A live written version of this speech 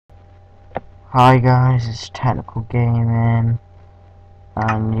Hi guys, it's Technical Gaming,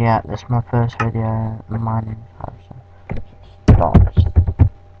 and yeah, this is my first video. My name is Harrison. Stop.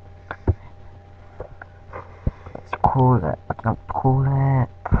 Let's call it. I don't call it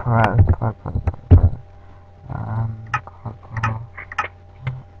Pro. Crocodile.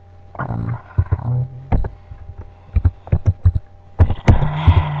 Harry.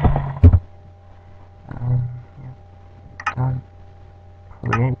 Yeah, done.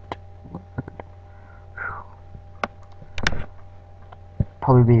 Create.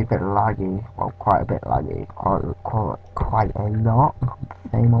 Probably be a bit laggy, well, quite a bit laggy, quite a lot.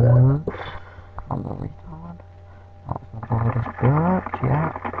 Say more words. I'm the retard. That's the board is good, yeah.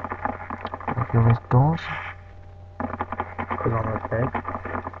 If you're his doors. Put on the bed.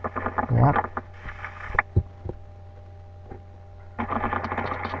 Yep.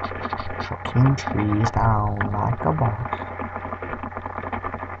 Chucking trees down like a boss.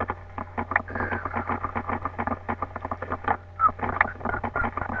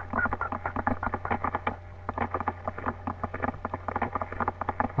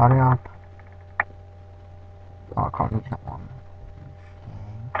 Hurry up. Oh, I can't use that one.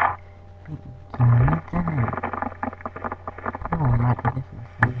 Oh, I might do this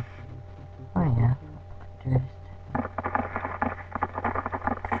instead. Oh yeah. Do this.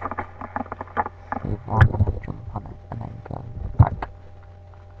 Save one and then jump on it and then go back.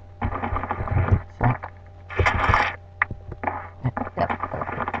 Sec. Yep.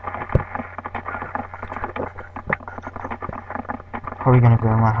 Probably gonna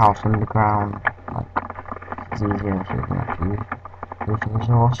build my house underground. Like, it's easier so you can actually use the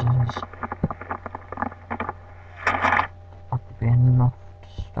resources. Ought to be enough to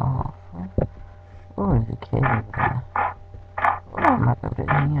start off with. Oh, there's a cave over there. Oh, I might build it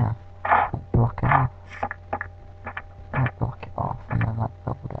in here. Block it off. Might block it off and then like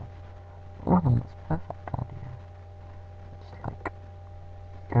build it. Oh, that's a perfect idea. It's like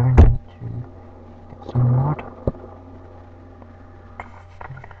going to get some wood.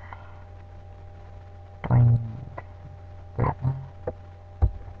 Doing why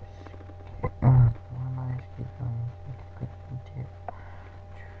am I escaping?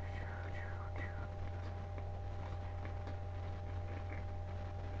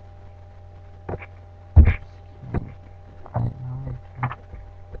 I don't know if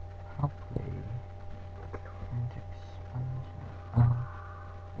probably and expansion.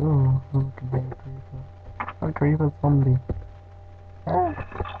 Oh, look at that creeper. A creeper zombie.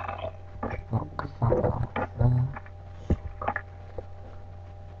 Look that off there.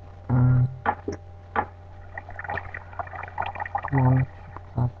 Come on,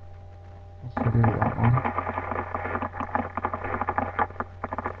 that. I should do that one.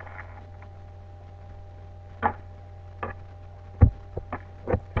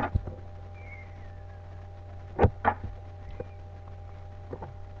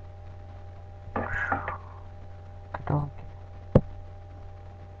 Good dog.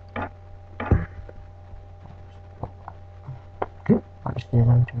 I just did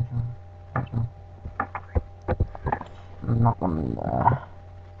them to some. Not one there.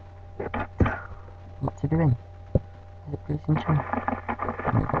 What's he doing? Is it pleasing to him?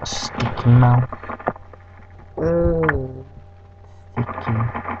 And we've got a sticky now. Sticky.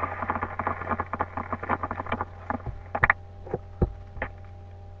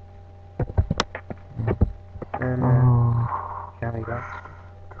 And Oh. carry that.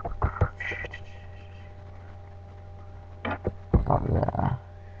 Got there.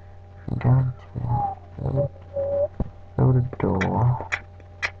 I'm going to build a door.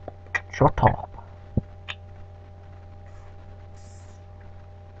 Shut up.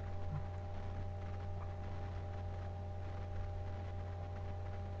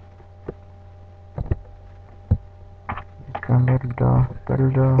 Just go and build a door. Build a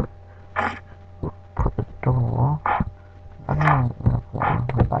door. Put the door. I don't know. I'm gonna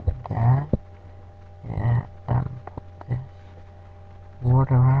put one like there. Yeah. Then put this wood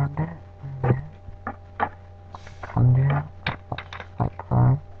around it. Yeah. Can do that. That's like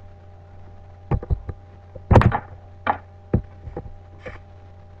pro.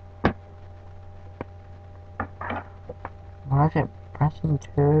 Why is it pressing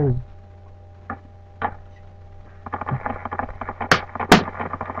 2?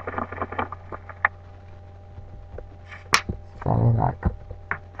 Very like,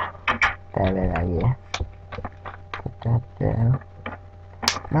 very like, put that there.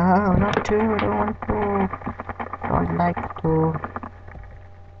 No, not 2, I don't want to. Don't like to.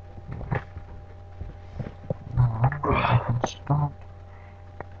 No, I can stop.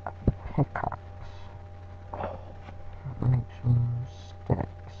 Pickaxe. Make some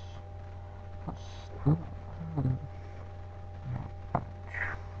sticks.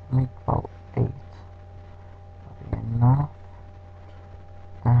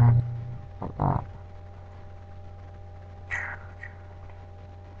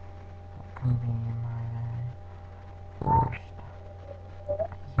 can be my first.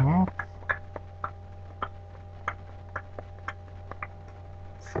 Yes.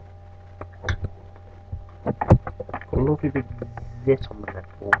 Got a lovely big zit on the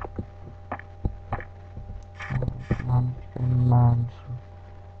netball.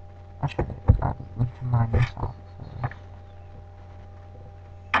 Actually, I need to mind myself first.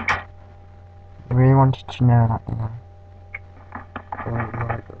 Really wanted to know that, you know. Why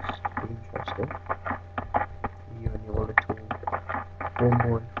might just be interested? You and your little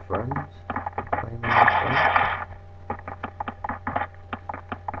boy friends playing on the phone.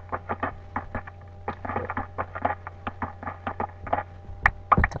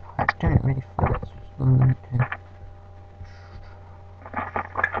 It's doing it really fast. Just need to.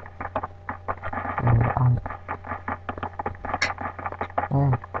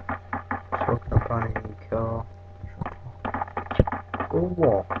 Yeah. Talking about any car. Or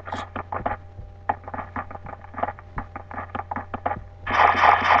what?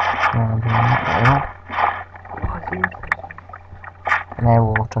 What is it? And air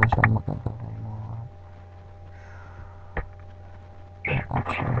water, so I'm not going to go anymore.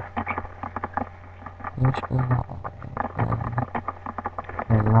 Actually, you just go that way.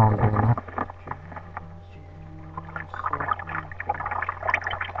 Maybe now I'm doing that.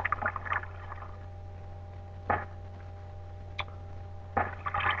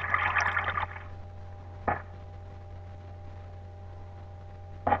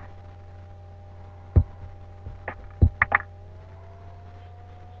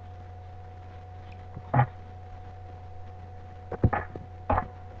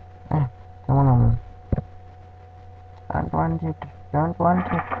 Come on. Don't want it. Don't want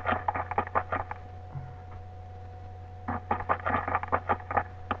it.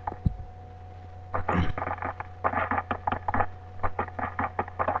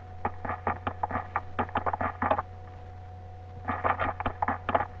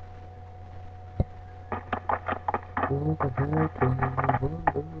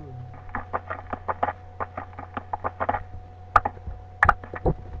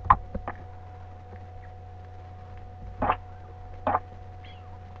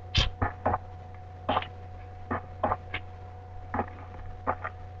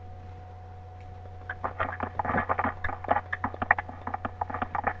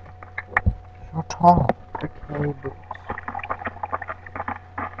 Shut up. Okay, but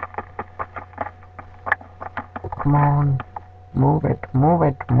Come on. Move it. Move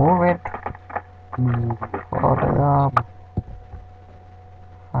it. Move it. move Hurry up.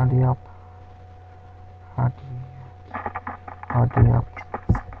 Hurry up. Hurry up.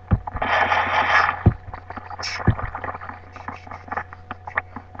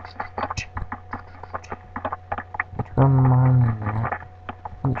 Don't mind me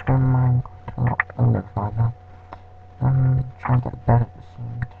yet. Don't mind a lot older father. Try and get better at the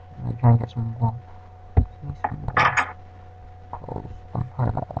scene. Try and get some more. See some more clothes. I'm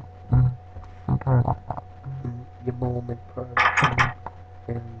probably like that. I'm probably like that. your mom in pro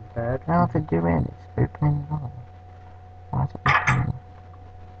in bed. How's it doing? It's opening up. Why is it opening?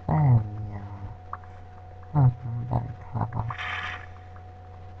 There we are. Very clever.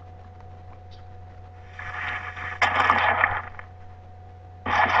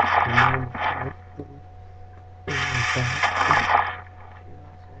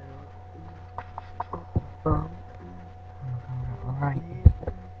 Right.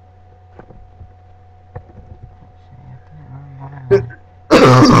 Go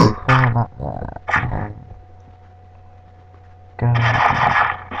like that. Go.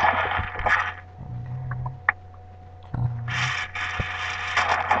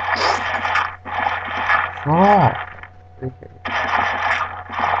 Shut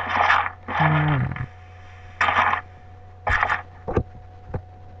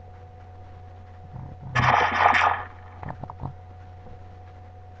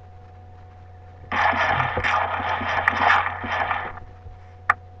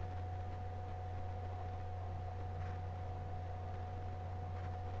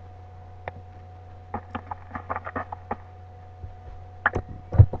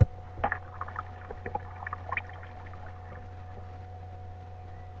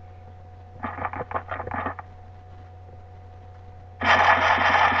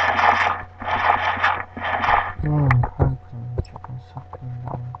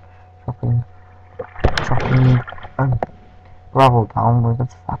Gravel down with a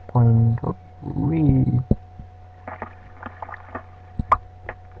sapling. Wee.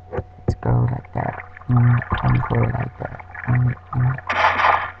 Let's go like that. And go like that.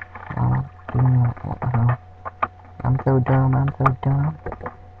 What the hell? I'm so dumb. I'm so dumb.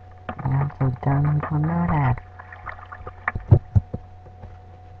 I'm so dumb, you don't know that.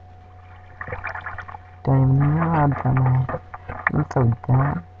 Don't even know how dumb I am. I'm so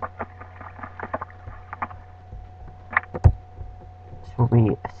dumb. This will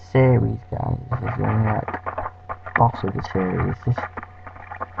be a series, guys. This is only like boss of the series.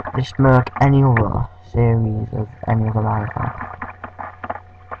 This mark any other series of any other Minecraft.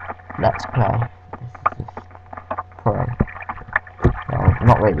 Let's play. This is just pro. Well,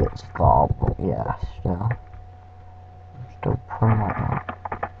 not really at start, but yeah, still. I'm still pro right now.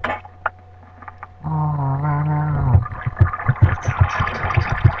 Oh, no.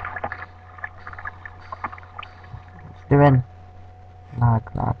 What's doing? Lag.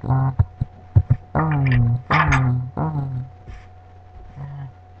 Boom. Yeah.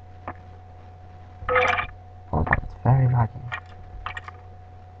 Oh, that's very laggy.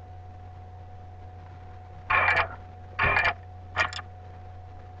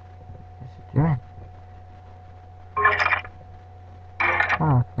 What's it doing?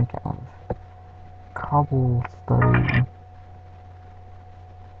 Oh, I can get on cobblestone.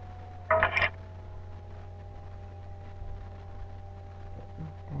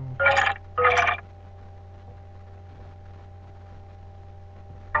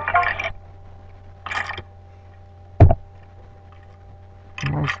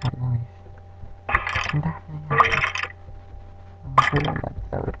 What is that noise? Can definitely hear it. I'm feeling that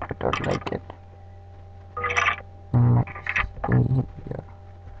though, I don't like it. I'm like, stay here.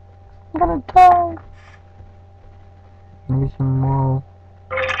 I'm gonna die! Maybe some more.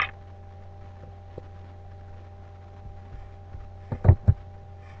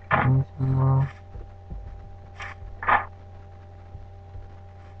 Maybe some more.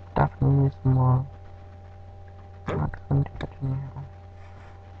 Definitely need some more. I'm not going to get in here.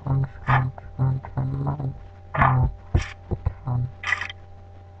 I'm just going to try and mine more I can.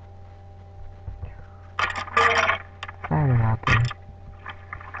 Very happy.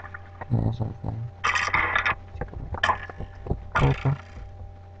 Can hear something. Closer.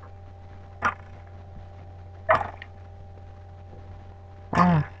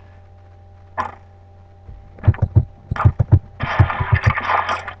 Ah.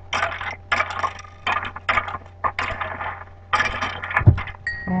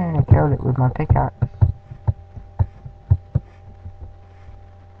 Yeah, I killed it with my pickaxe.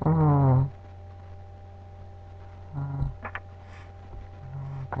 Oh.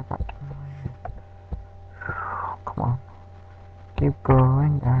 Go back to mine. Come on. Keep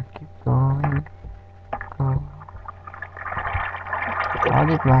going, keep going. Go. How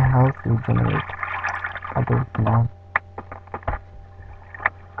did my health regenerate? I don't know.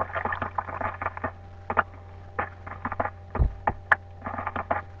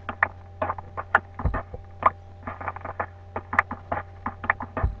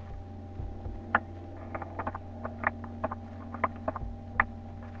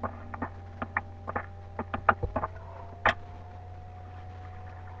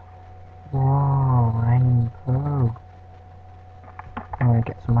 Whoa, rainbow. I'm gonna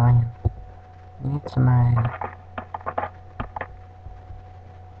get some iron. I need some iron.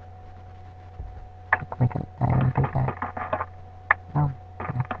 Make an iron pickaxe. No.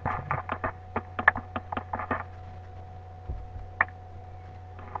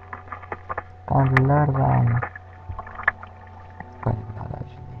 Got a lot of iron. Quite a lot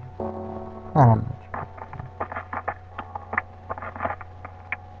actually. Not that much.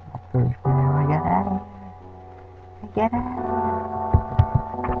 First video, I get out of here. I get out of here.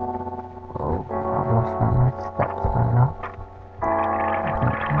 Oh, I've lost my right steps by now. I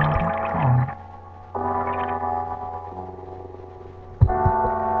can't turn that down.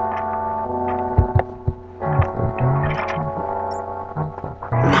 I'm so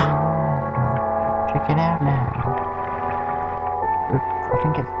crazy. Check it out now. Oops, I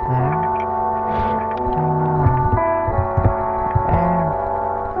think it's there.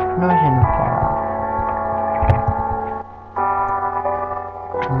 Not in the far.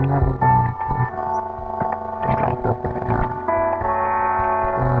 I'm never going to get like up there now.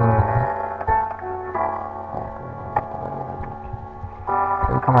 Oh.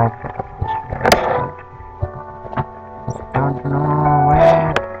 So come on.